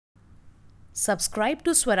Subscribe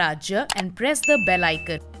to Swarajya and press the bell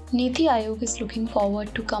icon. Niti Aayog is looking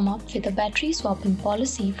forward to come up with a battery swapping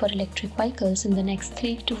policy for electric vehicles in the next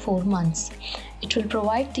 3 to 4 months. It will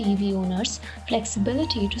provide the EV owners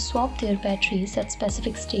flexibility to swap their batteries at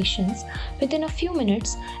specific stations within a few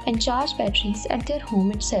minutes and charge batteries at their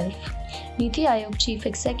home itself. Niti Aayog Chief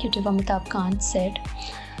Executive Amitabh Kant said,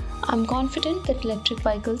 "I'm confident that electric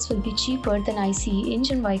vehicles will be cheaper than ICE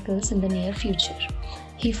engine vehicles in the near future."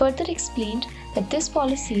 He further explained that this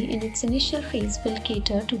policy in its initial phase will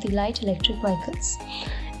cater to the light electric vehicles.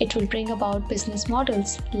 It will bring about business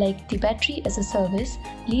models like the battery as a service,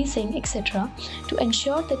 leasing, etc. to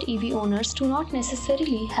ensure that EV owners do not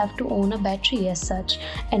necessarily have to own a battery as such,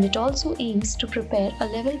 and it also aims to prepare a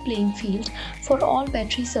level playing field for all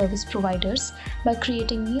battery service providers by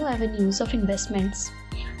creating new avenues of investments.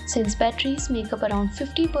 Since batteries make up around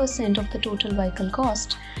 50% of the total vehicle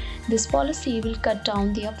cost, this policy will cut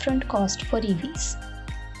down the upfront cost for EVs.